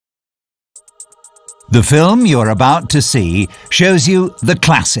The film you're about to see shows you the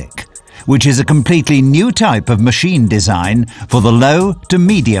Classic, which is a completely new type of machine design for the low to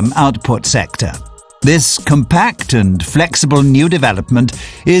medium output sector. This compact and flexible new development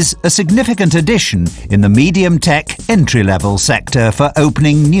is a significant addition in the medium-tech entry-level sector for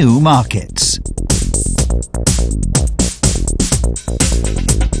opening new markets.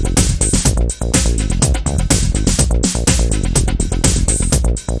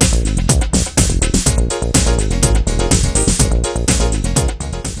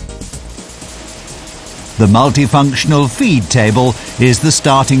 The multifunctional feed table is the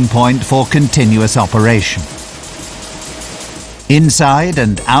starting point for continuous operation. Inside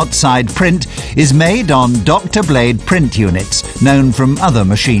and outside print is made on W+D print units known from other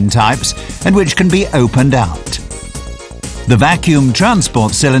machine types and which can be opened out. The vacuum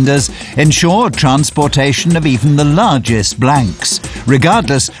transport cylinders ensure transportation of even the largest blanks,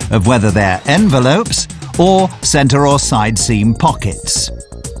 regardless of whether they're envelopes or centre or side seam pockets.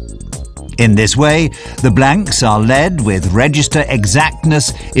 In this way, the blanks are led with register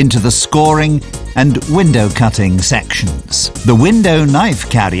exactness into the scoring and window cutting sections. The window knife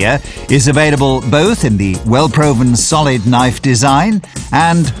carrier is available both in the well-proven solid knife design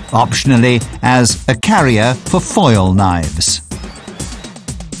and, optionally, as a carrier for foil knives.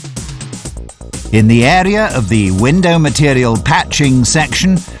 In the area of the window material patching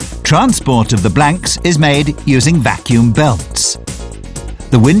section, transport of the blanks is made using vacuum belts.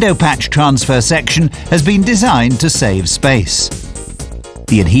 The window patch transfer section has been designed to save space.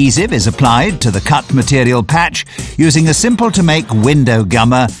 The adhesive is applied to the cut material patch using a simple-to-make window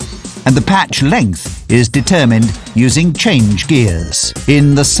gummer, and the patch length is determined using change gears.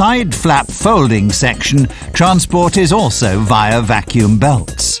 In the side flap folding section, transport is also via vacuum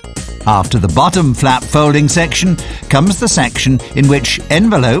belts. After the bottom flap folding section comes the section in which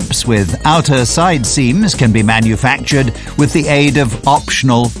envelopes with outer side seams can be manufactured with the aid of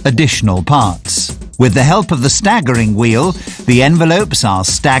optional additional parts. With the help of the staggering wheel, the envelopes are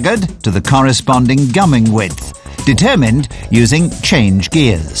staggered to the corresponding gumming width, determined using change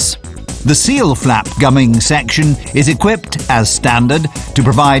gears. The seal flap gumming section is equipped as standard to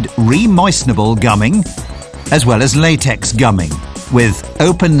provide re-moistenable gumming as well as latex gumming, with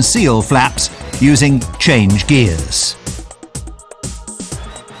open seal flaps using change gears.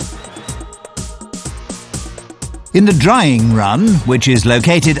 In the drying run, which is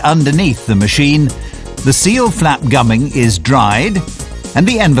located underneath the machine, the seal flap gumming is dried and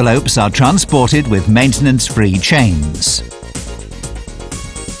the envelopes are transported with maintenance-free chains.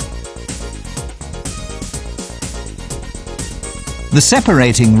 The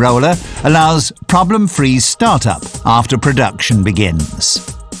separating roller allows problem-free startup after production begins.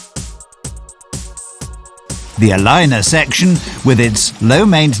 The aligner section, with its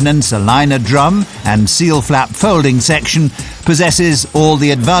low-maintenance aligner drum and seal flap folding section, possesses all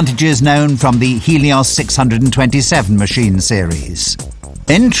the advantages known from the Helios 627 machine series.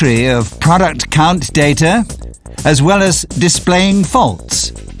 Entry of product count data, as well as displaying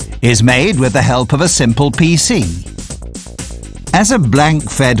faults, is made with the help of a simple PC. As a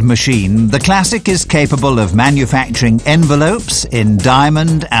blank-fed machine, the Classic is capable of manufacturing envelopes in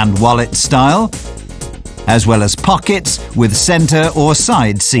diamond and wallet style, as well as pockets with centre or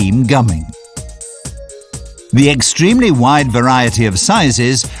side seam gumming. The extremely wide variety of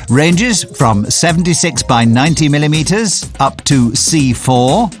sizes ranges from 76 by 90 mm up to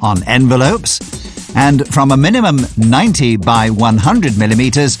C4 on envelopes, and from a minimum 90 by 100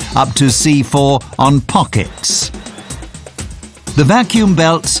 mm up to C4 on pockets. The vacuum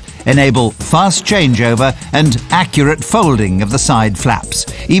belts enable fast changeover and accurate folding of the side flaps,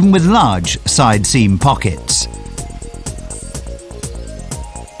 even with large side seam pockets.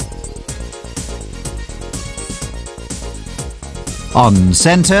 On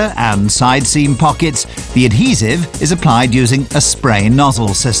centre and side seam pockets, the adhesive is applied using a spray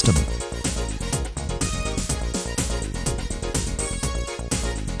nozzle system.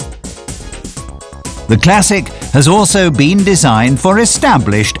 The Classic has also been designed for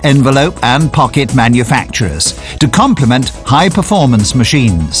established envelope and pocket manufacturers to complement high-performance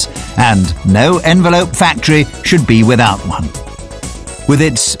machines, and no envelope factory should be without one. With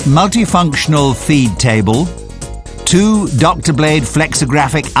its multifunctional feed table, 2 W+D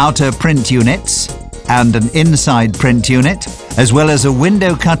flexographic outer print units and an inside print unit, as well as a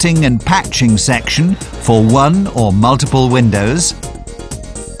window cutting and patching section for one or multiple windows,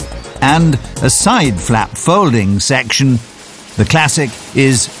 and a side flap folding section, the Classic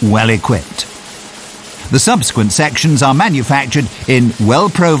is well equipped. The subsequent sections are manufactured in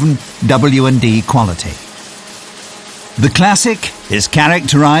well-proven W+D quality. The Classic is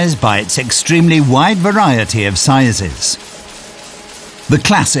characterised by its extremely wide variety of sizes. The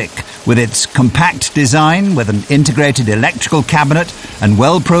Classic, with its compact design with an integrated electrical cabinet and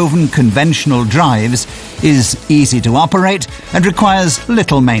well-proven conventional drives, is easy to operate and requires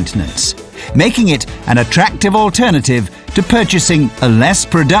little maintenance, making it an attractive alternative to purchasing a less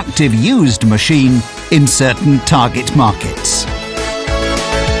productive used machine in certain target markets.